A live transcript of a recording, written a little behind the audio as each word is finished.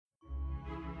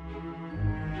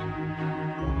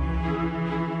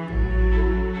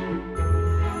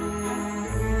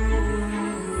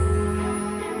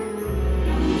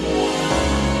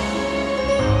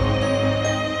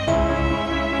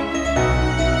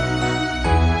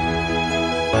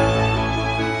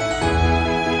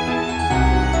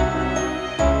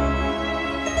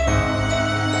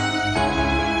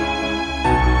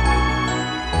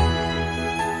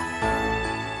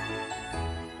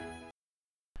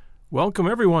Welcome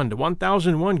everyone to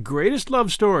 1001 Greatest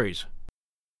Love Stories.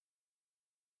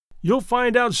 You'll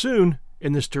find out soon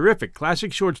in this terrific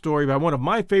classic short story by one of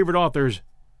my favorite authors,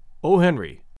 O.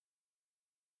 Henry.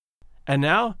 And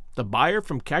now, The Buyer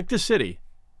from Cactus City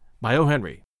by O.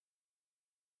 Henry.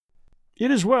 It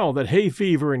is well that hay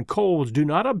fever and colds do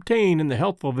not obtain in the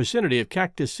healthful vicinity of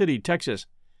Cactus City, Texas,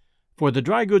 for the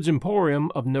dry goods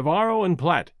emporium of Navarro and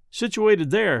Platt,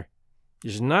 situated there,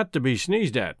 is not to be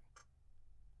sneezed at.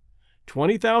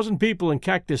 20,000 people in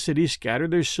Cactus City scatter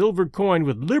their silver coin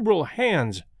with liberal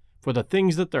hands for the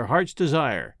things that their hearts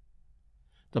desire.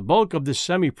 The bulk of this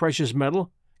semi-precious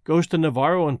metal goes to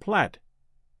Navarro and Platt.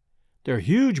 Their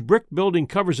huge brick building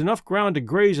covers enough ground to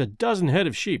graze a dozen head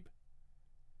of sheep.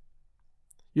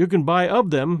 You can buy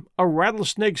of them a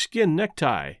rattlesnake skin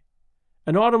necktie,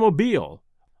 an automobile,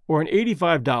 or an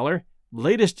 $85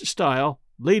 latest style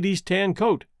ladies' tan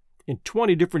coat in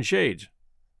 20 different shades.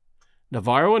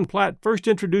 Navarro and Platt first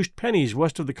introduced pennies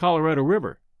west of the Colorado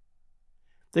River.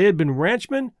 They had been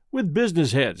ranchmen with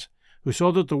business heads who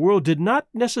saw that the world did not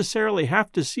necessarily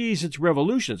have to seize its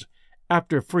revolutions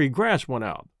after free grass went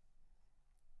out.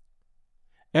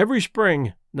 Every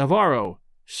spring, Navarro,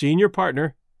 senior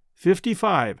partner,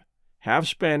 55, half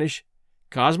Spanish,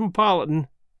 cosmopolitan,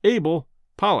 able,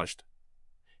 polished,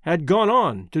 had gone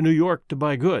on to New York to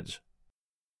buy goods.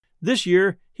 This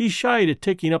year, he shied at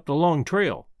taking up the long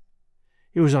trail.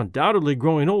 He was undoubtedly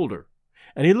growing older,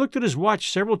 and he looked at his watch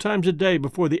several times a day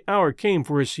before the hour came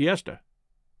for his siesta.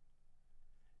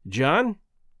 "John,"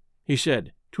 he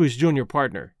said to his junior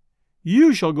partner,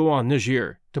 "you shall go on this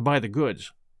year to buy the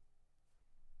goods."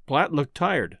 Platt looked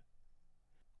tired.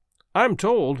 "I'm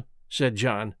told," said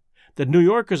John, "that New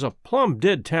York is a plumb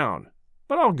dead town,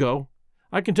 but I'll go.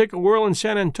 I can take a whirl in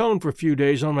San Antone for a few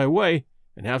days on my way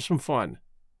and have some fun."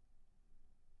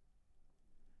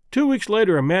 2 weeks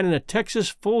later, a man in a Texas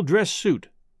full-dress suit,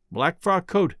 black frock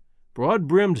coat,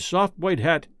 broad-brimmed soft white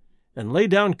hat, and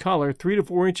lay-down collar 3 to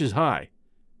 4 inches high,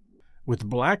 with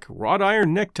black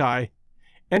wrought-iron necktie,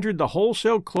 entered the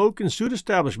wholesale cloak and suit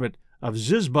establishment of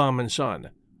Zisbaum & Son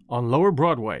on Lower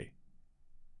Broadway.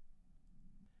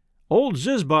 Old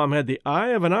Zisbaum had the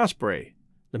eye of an osprey,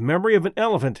 the memory of an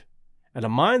elephant, and a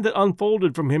mind that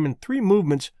unfolded from him in 3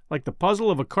 movements like the puzzle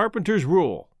of a carpenter's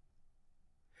rule.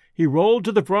 He rolled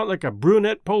to the front like a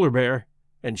brunette polar bear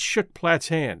and shook Platt's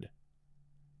hand.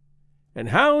 "And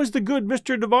how is the good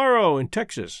Mr. Navarro in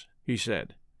Texas?" he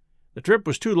said. "The trip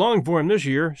was too long for him this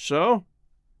year, so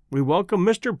we welcome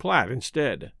Mr. Platt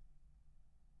instead."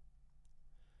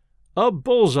 "A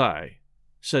bullseye,"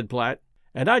 said Platt,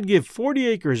 "and I'd give 40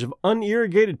 acres of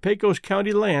unirrigated Pecos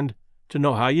County land to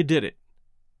know how you did it."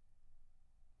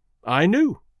 "I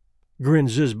knew," grinned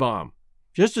Zisbaum,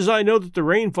 "just as I know that the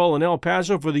rainfall in El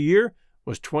Paso for the year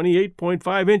was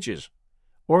 28.5 inches,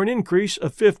 or an increase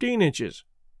of 15 inches,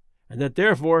 and that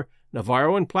therefore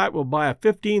Navarro and Platt will buy a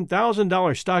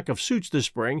 $15,000 stock of suits this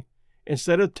spring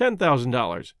instead of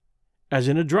 $10,000, as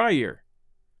in a dry year.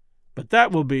 But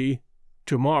that will be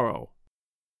tomorrow.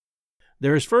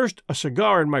 There is first a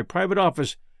cigar in my private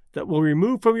office that will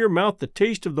remove from your mouth the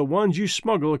taste of the ones you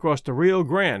smuggle across the Rio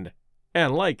Grande,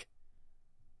 and like,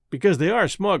 because they are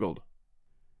smuggled."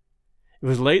 It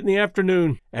was late in the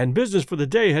afternoon, and business for the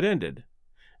day had ended.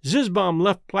 Zisbaum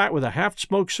left Platt with a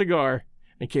half-smoked cigar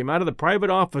and came out of the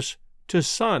private office to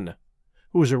Son,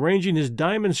 who was arranging his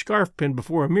diamond scarf pin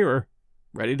before a mirror,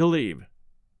 ready to leave.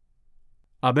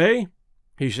 "Abbé,"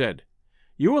 he said,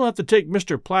 "you will have to take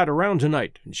Mr. Platt around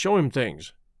tonight and show him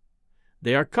things.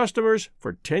 They are customers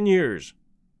for 10 years.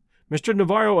 Mr.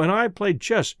 Navarro and I played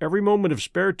chess every moment of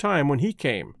spare time when he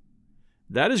came.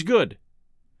 That is good.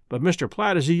 But Mr.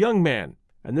 Platt is a young man,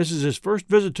 and this is his first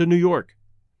visit to New York.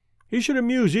 He should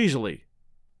amuse easily."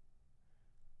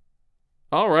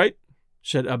 "All right,"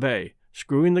 said Abbé,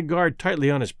 screwing the guard tightly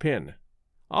on his pin.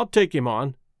 "I'll take him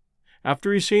on.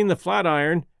 After he's seen the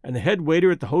Flatiron and the head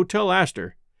waiter at the Hotel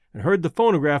Astor, and heard the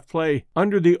phonograph play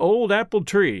Under the Old Apple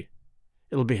Tree,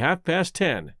 it'll be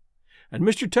 10:30, and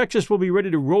Mr. Texas will be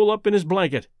ready to roll up in his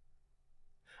blanket.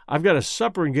 I've got a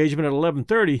supper engagement at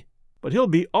 11:30, but he'll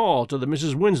be all to the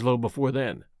Mrs. Winslow before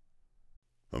then."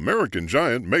 American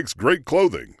Giant makes great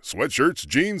clothing, sweatshirts,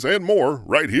 jeans, and more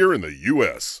right here in the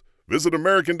U.S. Visit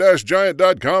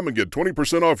American-Giant.com and get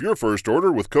 20% off your first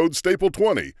order with code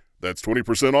STAPLE20. That's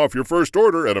 20% off your first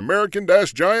order at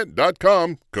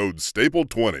American-Giant.com, code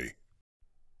STAPLE20.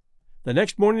 The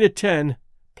next morning at 10,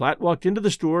 Platt walked into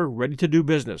the store ready to do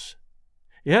business.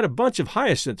 He had a bunch of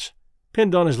hyacinths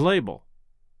pinned on his label.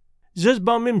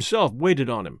 Zisbaum himself waited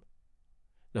on him.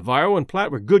 Navarro and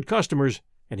Platt were good customers,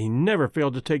 and he never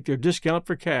failed to take their discount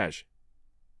for cash.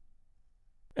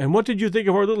 "And what did you think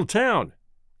of our little town?"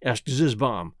 asked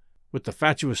Zizbaum, with the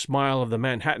fatuous smile of the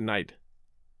Manhattanite.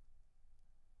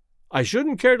 "I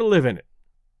shouldn't care to live in it,"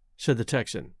 said the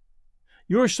Texan.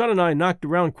 "Your son and I knocked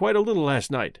around quite a little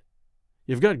last night.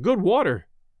 You've got good water,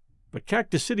 but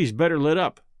Cactus City's better lit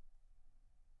up."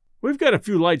 "We've got a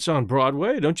few lights on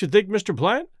Broadway, don't you think, Mr.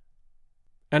 Platt?"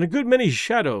 "And a good many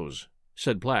shadows,"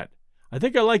 said Platt. "I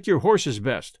think I like your horses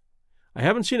best. I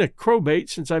haven't seen a crowbait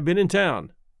since I've been in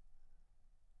town."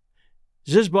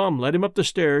 Zizbaum led him up the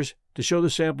stairs to show the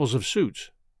samples of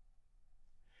suits.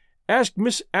 "Ask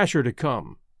Miss Asher to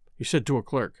come," he said to a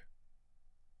clerk.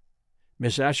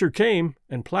 Miss Asher came,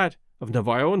 and Platt, of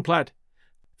Navarro and Platt,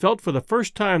 felt for the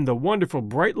first time the wonderful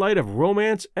bright light of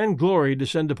romance and glory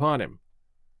descend upon him.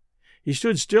 He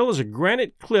stood still as a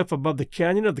granite cliff above the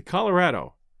canyon of the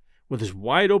Colorado, with his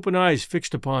wide-open eyes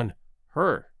fixed upon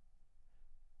her.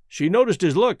 She noticed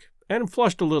his look and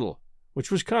flushed a little,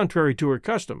 which was contrary to her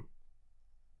custom.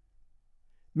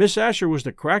 Miss Asher was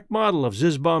the crack model of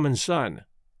Zizbaum & Son.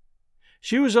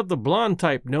 She was of the blonde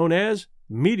type known as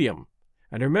medium,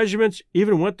 and her measurements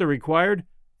even went the required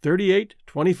 38,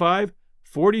 25,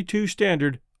 42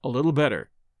 standard a little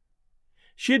better.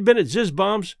 She had been at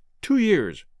Zizbaum's 2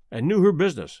 years and knew her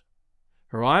business.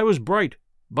 Her eye was bright,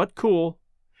 but cool,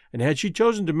 and had she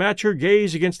chosen to match her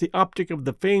gaze against the optic of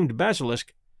the famed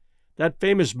basilisk, that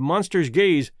famous monster's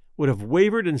gaze would have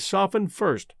wavered and softened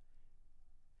first.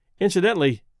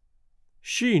 Incidentally,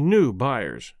 she knew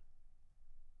buyers.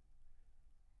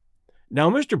 "Now,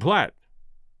 Mr. Platt,"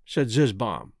 said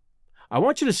Zizbaum, "I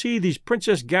want you to see these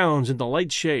princess gowns in the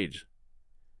light shades.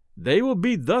 They will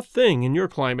be the thing in your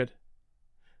climate.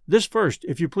 This first,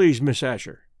 if you please, Miss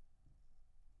Asher."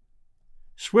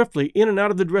 Swiftly in and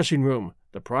out of the dressing room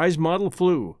the prize model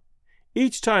flew,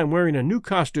 each time wearing a new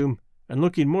costume and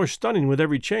looking more stunning with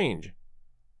every change.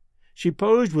 She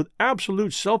posed with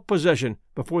absolute self-possession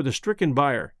before the stricken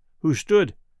buyer, who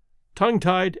stood,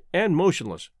 tongue-tied and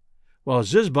motionless, while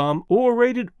Zizbaum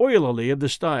orated oilily of the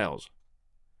styles.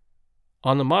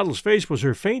 On the model's face was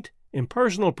her faint,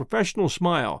 impersonal professional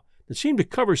smile that seemed to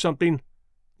cover something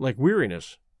like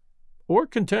weariness or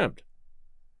contempt.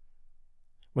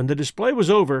 When the display was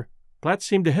over, Platt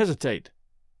seemed to hesitate.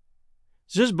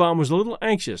 Zizbaum was a little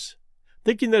anxious,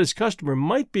 thinking that his customer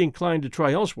might be inclined to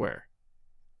try elsewhere.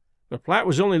 But Platt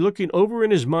was only looking over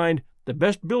in his mind the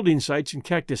best building sites in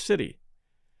Cactus City,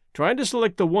 trying to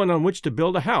select the one on which to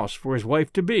build a house for his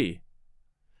wife-to-be,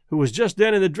 who was just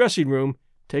then in the dressing room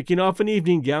taking off an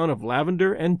evening gown of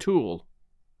lavender and tulle.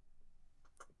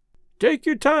 "Take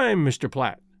your time, Mr.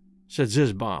 Platt," said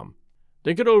Zizbaum.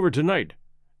 "Think it over tonight.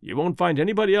 You won't find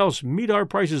anybody else meet our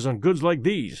prices on goods like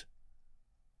these.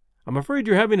 I'm afraid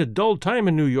you're having a dull time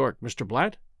in New York, Mr.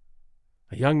 Platt.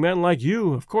 A young man like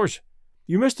you, of course,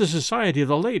 you miss the society of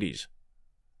the ladies.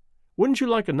 Wouldn't you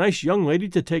like a nice young lady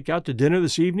to take out to dinner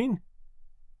this evening?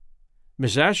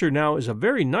 Miss Asher now is a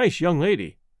very nice young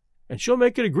lady, and she'll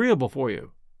make it agreeable for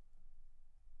you."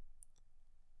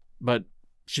 "But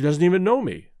she doesn't even know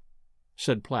me,"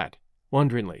 said Platt,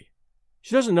 wonderingly.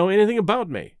 "She doesn't know anything about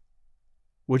me.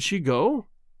 Would she go?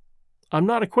 I'm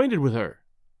not acquainted with her."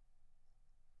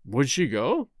 "Would she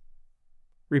go?"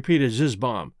 repeated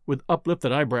Zizbaum, with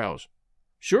uplifted eyebrows.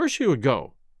 "Sure she would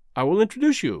go. I will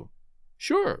introduce you.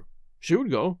 Sure, she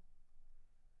would go."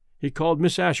 He called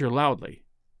Miss Asher loudly.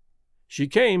 She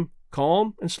came,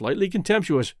 calm and slightly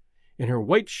contemptuous, in her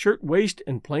white shirt-waist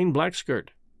and plain black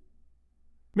skirt.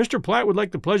 "Mr. Platt would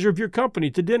like the pleasure of your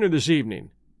company to dinner this evening,"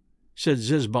 said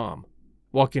Zizbaum,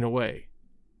 walking away.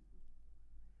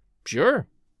 "Sure,"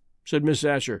 said Miss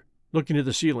Asher, looking at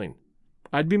the ceiling.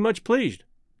 "I'd be much pleased.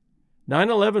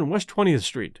 911 West 20th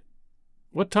Street.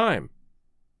 What time?"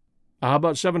 "How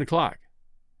about 7 o'clock?"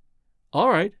 "All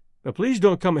right, but please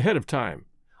don't come ahead of time.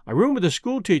 I room with a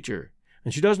school teacher,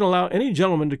 and she doesn't allow any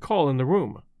gentleman to call in the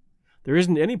room. There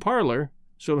isn't any parlor,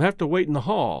 so you'll have to wait in the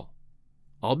hall.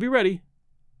 I'll be ready."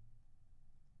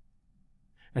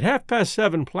 At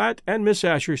 7:30, Platt and Miss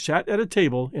Asher sat at a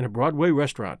table in a Broadway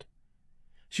restaurant.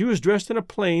 She was dressed in a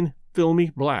plain, filmy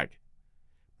black.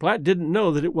 Platt didn't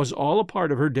know that it was all a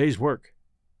part of her day's work.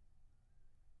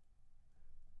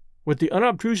 With the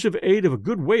unobtrusive aid of a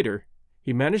good waiter,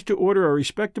 he managed to order a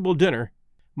respectable dinner,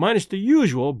 minus the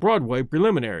usual Broadway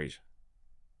preliminaries.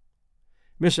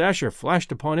 Miss Asher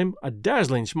flashed upon him a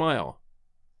dazzling smile.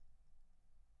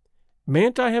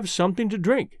 "Mayn't I have something to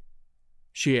drink?"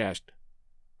 she asked.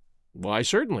 "Why,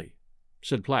 certainly,"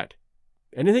 said Platt.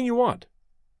 "Anything you want."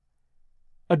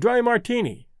 "A dry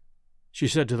martini," she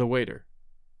said to the waiter.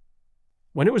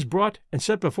 When it was brought and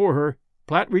set before her,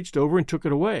 Platt reached over and took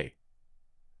it away.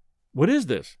 "What is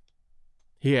this?"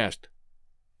 he asked.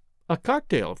 A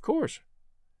cocktail, of course.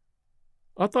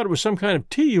 I thought it was some kind of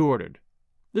tea you ordered.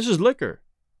 This is liquor.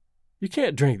 You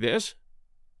can't drink this.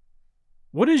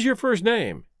 What is your first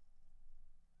name?"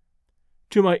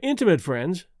 "To my intimate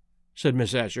friends," said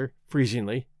Miss Asher,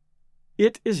 freezingly,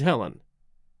 "it is Helen."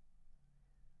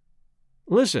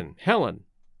 "Listen, Helen,"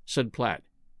 said Platt,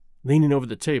 leaning over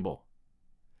the table.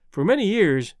 "For many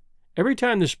years, every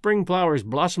time the spring flowers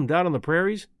blossomed out on the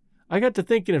prairies, I got to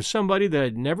thinking of somebody that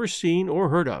I'd never seen or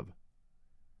heard of.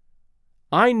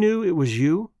 I knew it was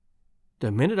you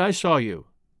the minute I saw you.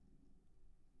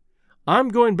 I'm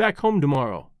going back home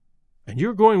tomorrow, and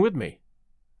you're going with me.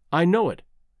 I know it,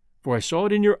 for I saw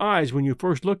it in your eyes when you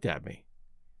first looked at me.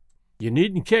 You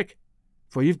needn't kick,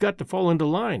 for you've got to fall into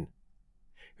line.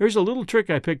 Here's a little trick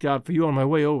I picked out for you on my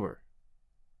way over."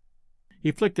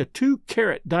 He flicked a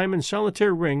 2-carat diamond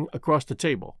solitaire ring across the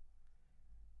table.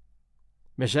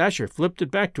 Miss Asher flipped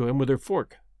it back to him with her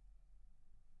fork.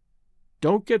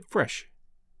 "Don't get fresh,"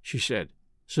 she said,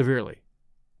 severely.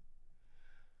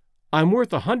 "I'm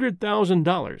worth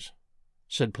 $100,000,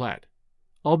 said Platt.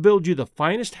 "I'll build you the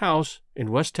finest house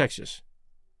in West Texas."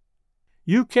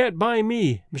 "You can't buy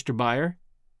me, Mr. Buyer,"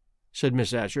 said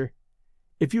Miss Asher.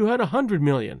 "If you had $100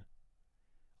 million.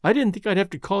 I didn't think I'd have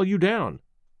to call you down.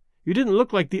 You didn't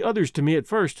look like the others to me at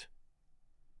first.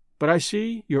 But I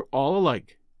see you're all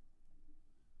alike."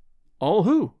 "All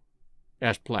who?"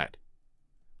 asked Platt.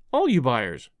 "All you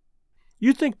buyers.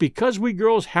 You think because we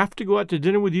girls have to go out to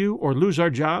dinner with you or lose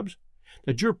our jobs,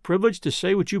 that you're privileged to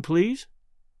say what you please?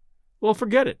 Well,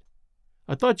 forget it.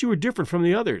 I thought you were different from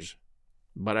the others,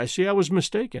 but I see I was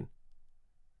mistaken."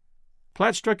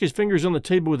 Platt struck his fingers on the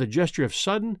table with a gesture of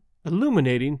sudden,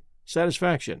 illuminating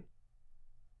satisfaction.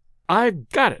 "I've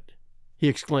got it!" he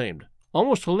exclaimed,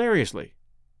 almost hilariously.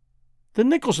 "The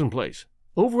Nicholson place,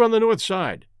 over on the north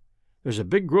side. There's a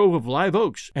big grove of live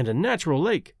oaks and a natural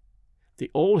lake. The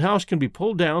old house can be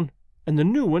pulled down and the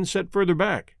new one set further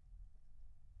back."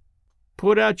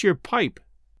 "Put out your pipe,"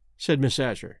 said Miss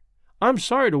Asher. "I'm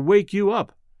sorry to wake you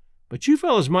up, but you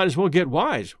fellows might as well get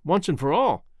wise, once and for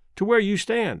all, to where you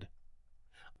stand.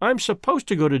 I'm supposed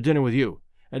to go to dinner with you,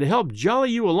 and to help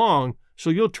jolly you along so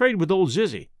you'll trade with old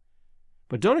Zizzy.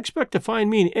 But don't expect to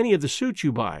find me in any of the suits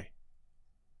you buy."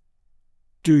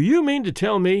 "Do you mean to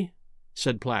tell me,"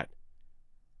 said Platt,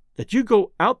 "that you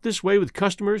go out this way with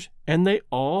customers, and they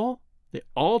all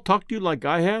talk to you like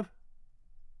I have?"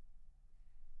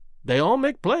 "They all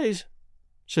make plays,"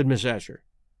 said Miss Asher.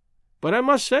 "But I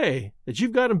must say that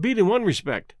you've got 'em beat in one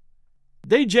respect.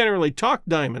 They generally talk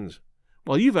diamonds,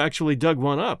 while you've actually dug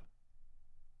one up."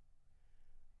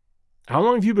 "How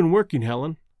long have you been working,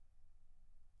 Helen?"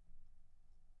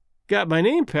 "Got my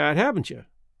name pat, haven't you?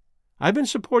 I've been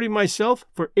supporting myself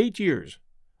for 8 years.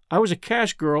 I was a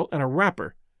cash girl and a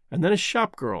wrapper, and then a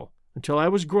shop girl, until I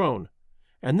was grown,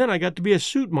 and then I got to be a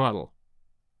suit model.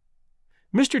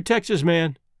 Mr. Texas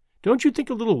Man, don't you think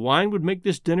a little wine would make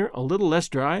this dinner a little less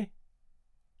dry?"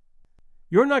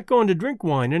 "You're not going to drink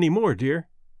wine any more, dear.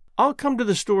 I'll come to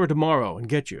the store tomorrow and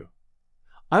get you.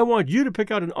 I want you to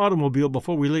pick out an automobile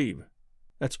before we leave.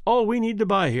 That's all we need to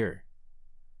buy here."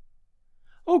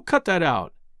 "Oh, cut that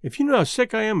out, if you know how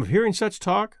sick I am of hearing such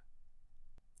talk."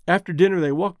 After dinner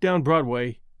they walked down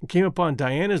Broadway and came upon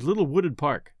Diana's little wooded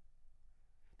park.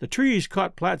 The trees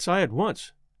caught Platt's eye at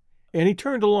once, and he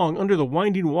turned along under the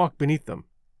winding walk beneath them.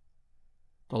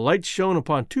 The light shone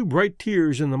upon 2 bright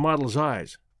tears in the model's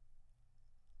eyes.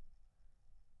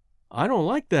 "I don't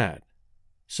like that,"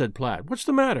 said Platt. "What's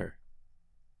the matter?"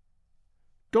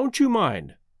 "Don't you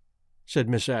mind," said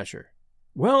Miss Asher.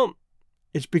 "Well,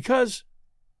 it's because...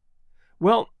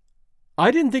 Well,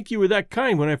 I didn't think you were that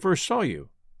kind when I first saw you.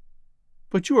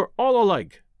 But you are all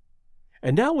alike.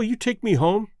 And now will you take me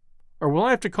home, or will I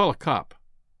have to call a cop?"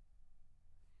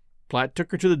 Platt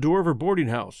took her to the door of her boarding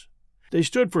house. They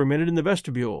stood for a minute in the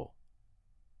vestibule.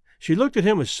 She looked at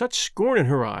him with such scorn in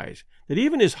her eyes that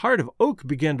even his heart of oak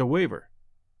began to waver.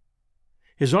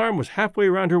 His arm was halfway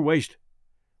around her waist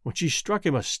when she struck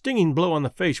him a stinging blow on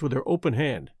the face with her open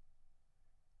hand.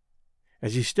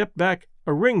 As he stepped back,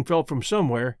 a ring fell from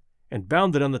somewhere and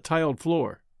bounded on the tiled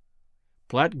floor.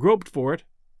 Platt groped for it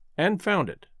and found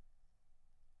it.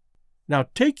 "Now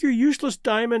take your useless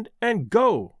diamond and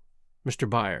go, Mr.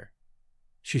 Buyer,"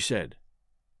 she said.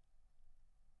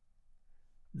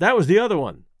 "That was the other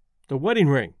one, the wedding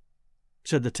ring,"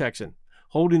 said the Texan,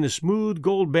 holding the smooth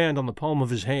gold band on the palm of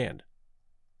his hand.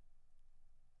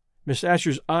 Miss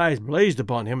Asher's eyes blazed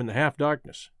upon him in the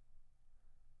half-darkness.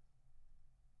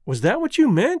 "Was that what you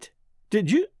meant? Did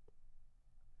you—"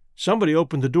 Somebody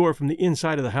opened the door from the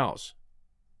inside of the house.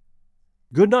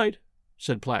 "Good night,"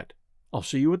 said Platt. "I'll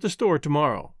see you at the store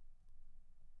tomorrow."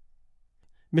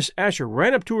 Miss Asher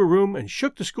ran up to her room and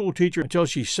shook the school teacher until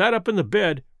she sat up in the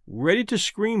bed, ready to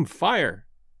scream fire.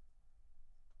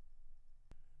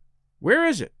 "Where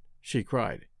is it?" she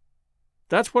cried.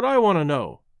 "That's what I want to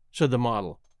know," said the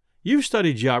model. "You've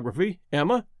studied geography,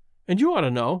 Emma, and you ought to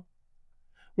know.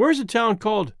 Where's a town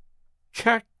called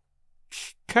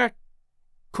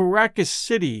Caracas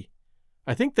City,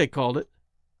 I think they called it."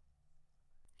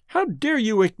 "How dare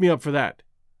you wake me up for that?"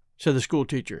 said the school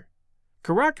teacher.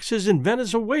 "Caracas is in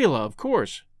Venezuela, of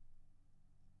course."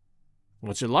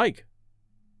 "What's it like?"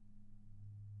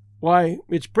 "Why,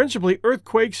 it's principally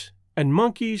earthquakes and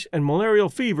monkeys and malarial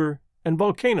fever and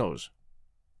volcanoes."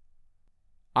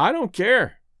 "I don't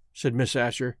care," said Miss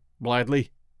Asher,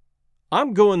 blithely.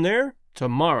 "I'm going there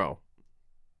tomorrow."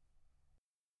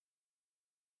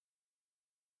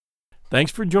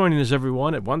 Thanks for joining us,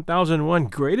 everyone, at 1001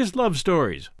 Greatest Love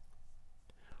Stories.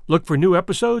 Look for new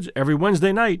episodes every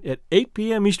Wednesday night at 8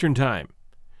 p.m. Eastern Time.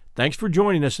 Thanks for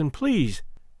joining us, and please,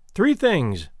 3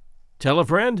 things. Tell a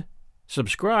friend,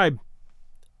 subscribe,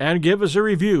 and give us a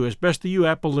review, especially you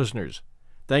Apple listeners.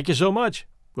 Thank you so much.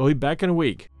 We'll be back in a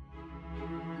week.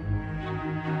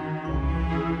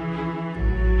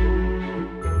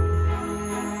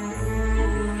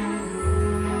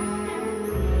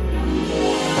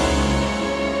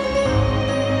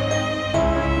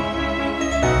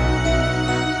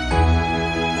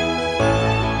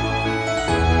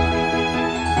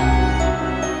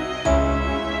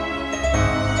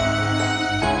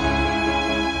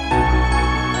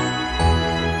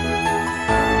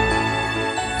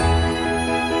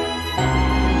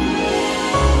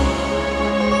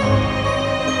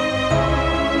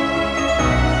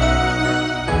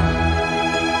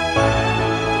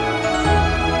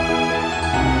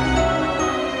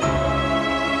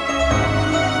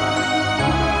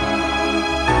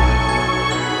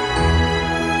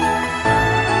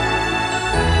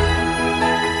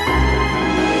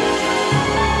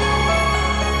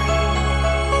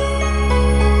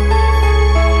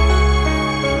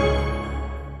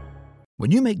 When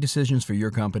you make decisions for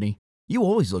your company, you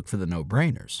always look for the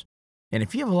no-brainers. And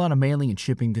if you have a lot of mailing and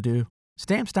shipping to do,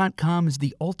 Stamps.com is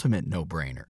the ultimate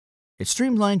no-brainer. It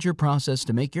streamlines your process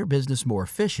to make your business more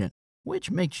efficient,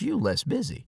 which makes you less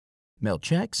busy. Mail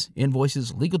checks,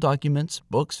 invoices, legal documents,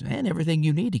 books, and everything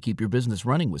you need to keep your business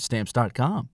running with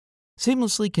Stamps.com.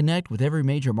 Seamlessly connect with every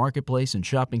major marketplace and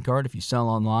shopping cart if you sell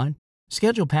online.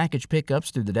 Schedule package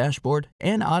pickups through the dashboard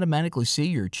and automatically see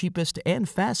your cheapest and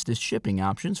fastest shipping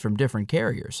options from different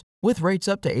carriers, with rates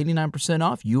up to 89%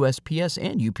 off USPS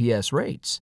and UPS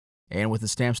rates. And with the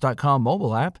Stamps.com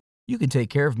mobile app, you can take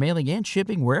care of mailing and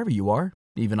shipping wherever you are,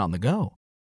 even on the go.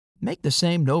 Make the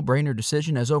same no-brainer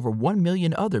decision as over 1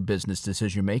 million other business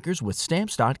decision makers with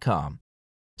Stamps.com.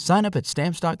 Sign up at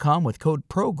Stamps.com with code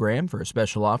PROGRAM for a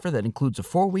special offer that includes a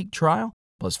 4-week trial,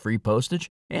 plus free postage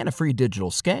and a free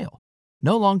digital scale.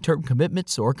 No long-term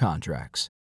commitments or contracts.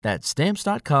 That's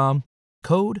Stamps.com,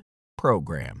 code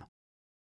PROGRAM.